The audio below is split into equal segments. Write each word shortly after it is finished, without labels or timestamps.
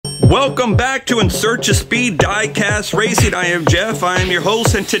Welcome back to In Search of Speed Diecast Racing. I am Jeff, I am your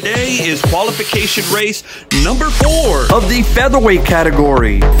host, and today is qualification race number 4 of the featherweight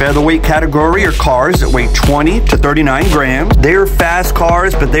category. Featherweight category are cars that weigh 20 to 39 grams. They are fast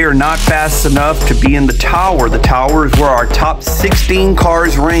cars, but they are not fast enough to be in the tower. The tower is where our top 16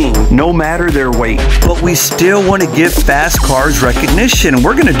 cars reign, no matter their weight. But we still want to give fast cars recognition, and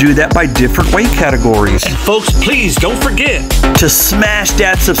we're going to do that by different weight categories. And folks, please don't forget to smash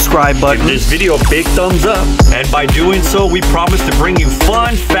that subscribe button. Give this video a big thumbs up. And by doing so, we promise to bring you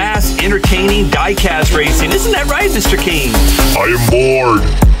fun, fast, entertaining diecast racing. Isn't that right, Mr. King? I am bored.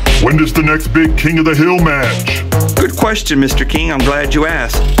 When does the next big King of the Hill match? Good question, Mr. King. I'm glad you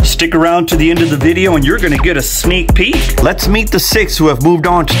asked. Stick around to the end of the video and you're going to get a sneak peek. Let's meet the 6 who have moved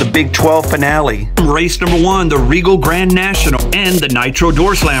on to the Big 12 finale. Race number 1, the Regal Grand National and the Nitro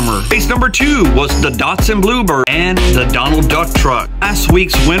Door Slammer. Race number 2 was the Datsun Bluebird and the Donald Duck Truck. Last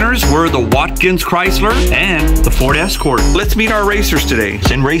week's winners were the Watkins Chrysler and the Ford Escort. Let's meet our racers today.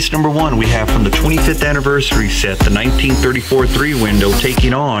 In race number 1, we have from the 25th anniversary set, the 1934 3-window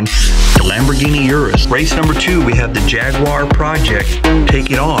taking on the Lamborghini Urus. Race number 2, we have the Jaguar Project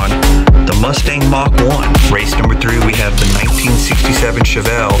taking on the Mustang Mach 1. Race number 3, we have the 1967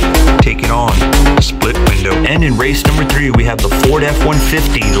 Chevelle taking on the split window. And in race number 3, we have the Ford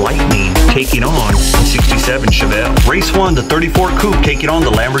F-150 Lightning taking on the 67 Chevelle. Race 1, the 34 Coupe taking on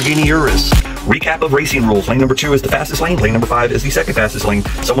the Lamborghini Urus. Recap of racing rules. Lane number 2 is the fastest lane. Lane number 5 is the second fastest lane.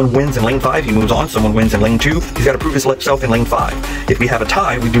 Someone wins in lane 5, he moves on. Someone wins in lane 2, he's got to prove himself in lane 5. If we have a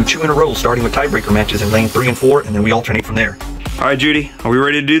tie, we do 2 in a row, starting with tiebreaker matches in lane 3 and 4, and then we alternate from there. All right, Judy, are we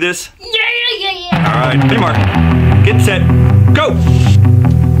ready to do this? Yeah. All right, hey, Mark, get set, go.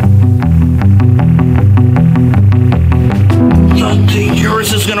 I think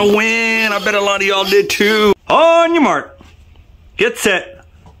yours is gonna win. I bet a lot of y'all did too. On your mark, get set,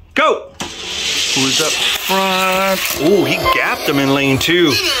 go. Who's up front? Oh, he gapped him in lane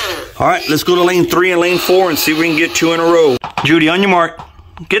 2. All right, let's go to lane 3 and lane 4 and see if we can get 2 in a row. Judy, on your mark,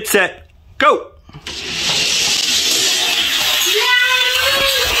 get set, go.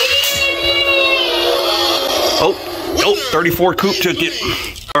 Oh, 34 Coupe took it.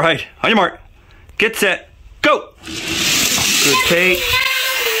 All right, on your mark, get set, go. Good take.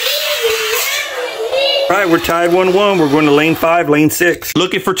 All right, we're tied 1-1. We're going to lane 5, lane 6.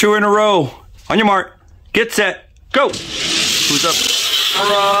 Looking for 2 in a row. On your mark, get set, go. Who's up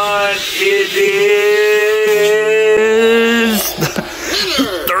front? It is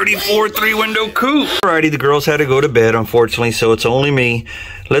 34 3-window coupe. Alrighty, the girls had to go to bed, unfortunately, so it's only me.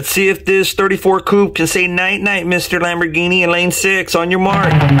 Let's see if this 34 coupe can say night-night, Mr. Lamborghini, in lane 6. On your mark,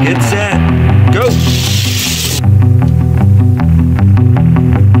 get set, go.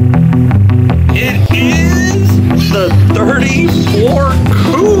 It is the 34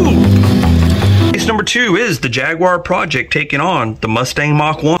 coupe. Race number 2 is the Jaguar Project taking on the Mustang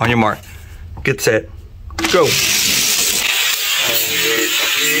Mach 1. On your mark, get set, go.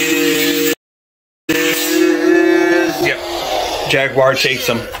 Yep, Jaguar takes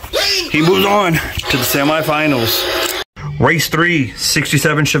him. He moves on to the semifinals. Race 3,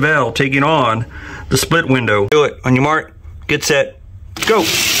 67 Chevelle taking on the split window. Do it. On your mark, get set, go.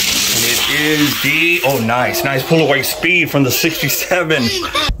 And it is the, oh nice pull away speed from the 67.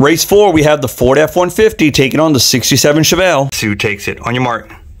 Race 4, we have the Ford F-150 taking on the 67 Chevelle. See who takes it. On your mark,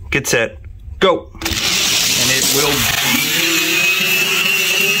 get set, go. And it will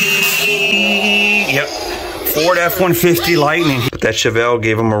be, yep, Ford F-150 Lightning. That Chevelle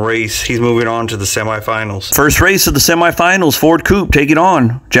gave him a race. He's moving on to the semifinals. First race of the semifinals, Ford Coupe taking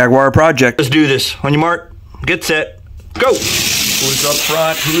on Jaguar Project. Let's do this. On your mark, get set, go. Who's up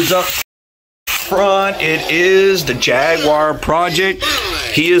front? Who's up front? It is the Jaguar Project.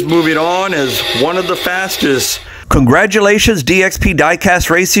 He is moving on as one of the fastest. Congratulations, DXP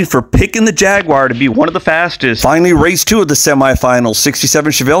Diecast Racing, for picking the Jaguar to be one of the fastest. Finally, race 2 of the semifinals.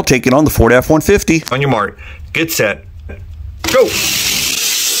 67 Chevelle taking on the Ford F-150. On your mark, get set, go.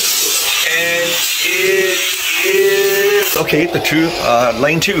 And it is, okay,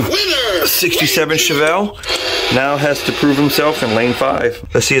 lane 2. 67 Chevelle now has to prove himself in lane 5.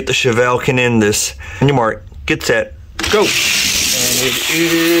 Let's see if the Chevelle can end this. On your mark, get set, go. And it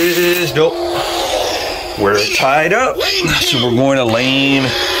is, nope. We're tied up. So we're going to lane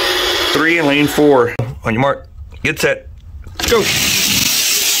 3 and lane 4. On your mark, get set, go.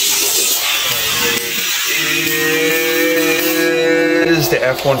 It is the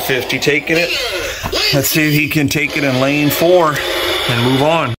F-150 taking it. Let's see if he can take it in lane 4 and move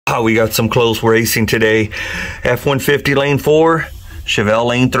on. Oh, we got some close racing today. F-150 lane 4, Chevelle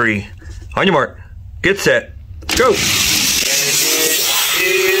lane 3. On your mark, get set, go. And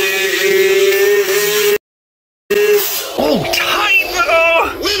it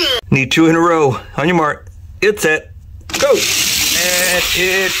Need 2 in a row. On your mark. Get set. Go. And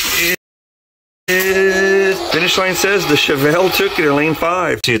it is. Finish line says the Chevelle took it in lane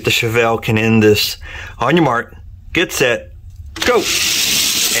 5. See if the Chevelle can end this. On your mark. Get set. Go.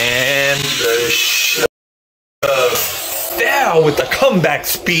 And the Chevelle with the comeback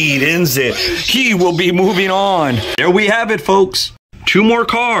speed ends it. He will be moving on. There we have it, folks. 2 more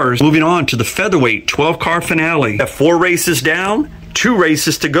cars. Moving on to the Featherweight 12-car finale. We have 4 races down, 2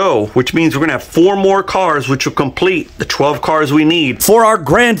 races to go, which means we're going to have 4 more cars, which will complete the 12 cars we need for our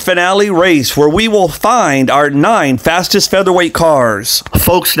grand finale race, where we will find our 9 fastest featherweight cars.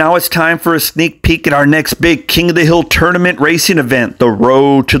 Folks, now it's time for a sneak peek at our next big King of the Hill tournament racing event, the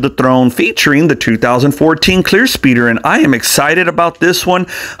Road to the Throne, featuring the 2014 Clear Speeder, and I am excited about this one.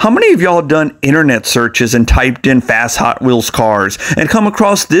 How many of y'all done internet searches and typed in fast Hot Wheels cars and come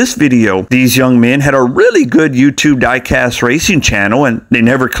across this video? These young men had a really good YouTube diecast racing channel, and they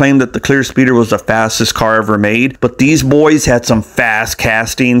never claimed that the Clear Speeder was the fastest car ever made, but these boys had some fast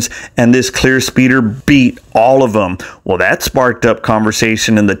castings, and this Clear Speeder beat all of them. Well, that sparked up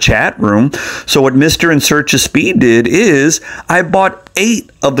conversation in the chat room. So what Mr. In Search of Speed did is I bought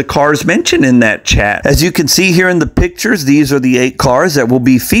 8 of the cars mentioned in that chat. As you can see here in the pictures, these are the 8 cars that will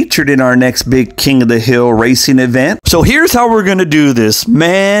be featured in our next big King of the Hill racing event. So here's how we're going to do this.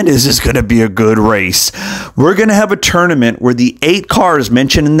 Man, is this going to be a good race. We're going to have a tournament where the 8 cars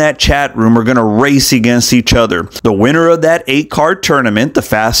mentioned in that chat room are going to race against each other. The winner of that 8-car tournament, the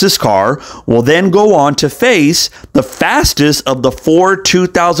fastest car, will then go on to face the fastest of the 4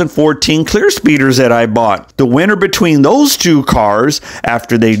 2014 Clear Speeders that I bought. The winner between those 2 cars,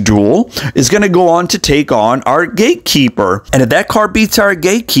 after they duel, is going to go on to take on our gatekeeper. And if that car beats our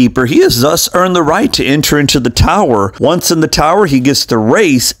gatekeeper, he has thus earned the right to enter into the tower. Once in the tower, he gets to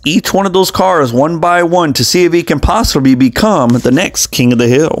race each one of those cars one by one to see if he can possibly become the next King of the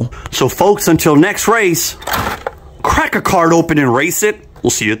Hill. So folks, until next race, crack a card open and race it. We'll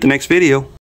see you at the next video.